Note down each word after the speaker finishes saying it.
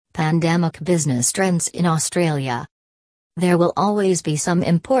Pandemic business trends in Australia. There will always be some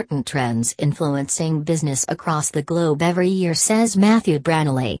important trends influencing business across the globe every year, says Matthew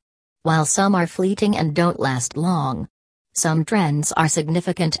Branley. While some are fleeting and don't last long, some trends are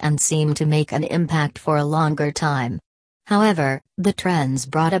significant and seem to make an impact for a longer time. However, the trends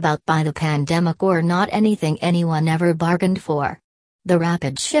brought about by the pandemic were not anything anyone ever bargained for. The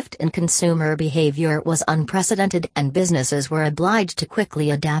rapid shift in consumer behavior was unprecedented, and businesses were obliged to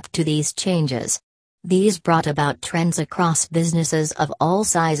quickly adapt to these changes. These brought about trends across businesses of all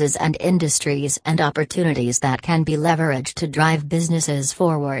sizes and industries, and opportunities that can be leveraged to drive businesses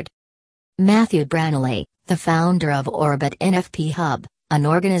forward. Matthew Branley, the founder of Orbit NFP Hub, an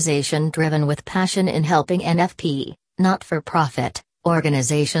organization driven with passion in helping NFP, not-for-profit,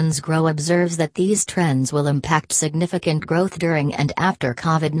 organizations grow, observes that these trends will impact significant growth during and after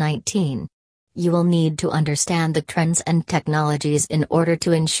COVID-19. You will need to understand the trends and technologies in order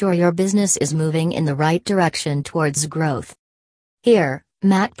to ensure your business is moving in the right direction towards growth. Here,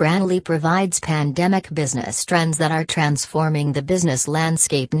 Matt Branley provides pandemic business trends that are transforming the business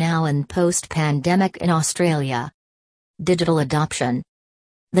landscape now and post-pandemic in Australia. Digital adoption.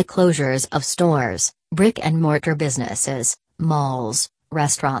 The closures of stores, brick-and-mortar businesses, malls,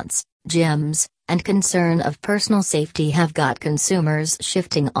 restaurants, gyms, and concern of personal safety have got consumers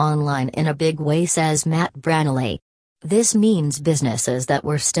shifting online in a big way, says Matt Branley. This means businesses that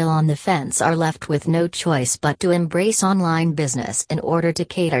were still on the fence are left with no choice but to embrace online business in order to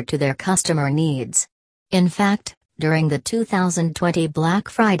cater to their customer needs. In fact, during the 2020 Black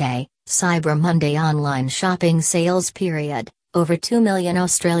Friday, Cyber Monday online shopping sales period, over 2 million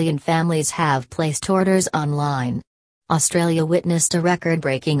Australian families have placed orders online. Australia witnessed a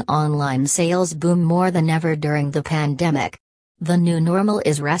record-breaking online sales boom more than ever during the pandemic. The new normal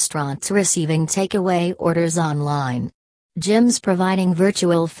is restaurants receiving takeaway orders online, gyms providing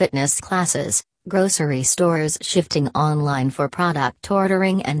virtual fitness classes, grocery stores shifting online for product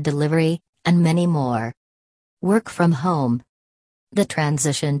ordering and delivery, and many more. Work from home. The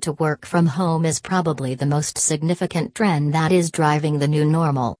transition to work from home is probably the most significant trend that is driving the new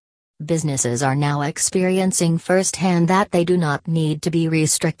normal. Businesses are now experiencing firsthand that they do not need to be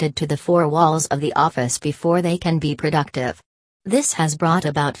restricted to the four walls of the office before they can be productive. This has brought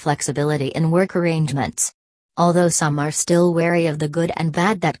about flexibility in work arrangements. Although some are still wary of the good and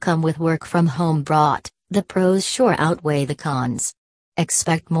bad that come with work from home, the pros sure outweigh the cons.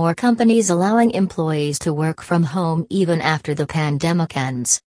 Expect more companies allowing employees to work from home even after the pandemic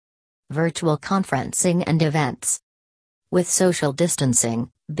ends. Virtual conferencing and events. With social distancing,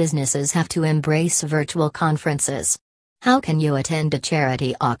 businesses have to embrace virtual conferences. How can you attend a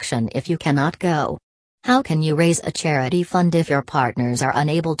charity auction if you cannot go? How can you raise a charity fund if your partners are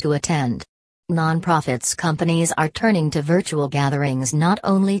unable to attend? Nonprofits companies are turning to virtual gatherings not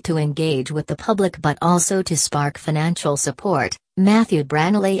only to engage with the public but also to spark financial support, Matthew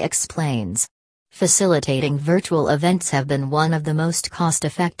Branley explains. Facilitating virtual events have been one of the most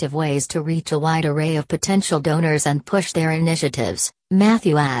cost-effective ways to reach a wide array of potential donors and push their initiatives,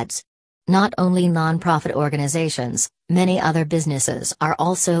 Matthew adds. Not only nonprofit organizations, many other businesses are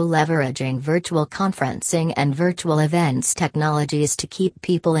also leveraging virtual conferencing and virtual events technologies to keep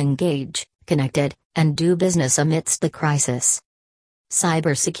people engaged, connected, and do business amidst the crisis.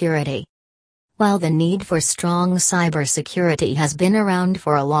 Cybersecurity. While the need for strong cybersecurity has been around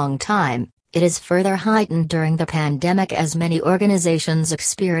for a long time, it is further heightened during the pandemic as many organizations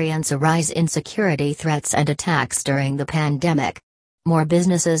experience a rise in security threats and attacks during the pandemic. More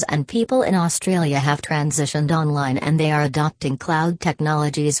businesses and people in Australia have transitioned online, and they are adopting cloud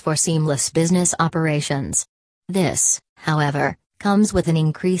technologies for seamless business operations. This, however, comes with an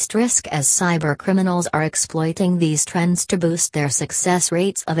increased risk as cyber criminals are exploiting these trends to boost their success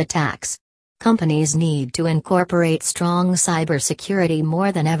rates of attacks. Companies need to incorporate strong cybersecurity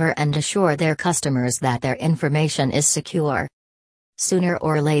more than ever and assure their customers that their information is secure. Sooner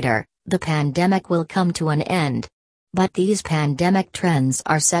or later, the pandemic will come to an end. But these pandemic trends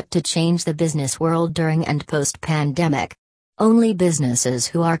are set to change the business world during and post-pandemic. Only businesses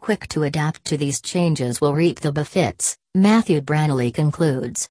who are quick to adapt to these changes will reap the benefits, Matthew Branley concludes.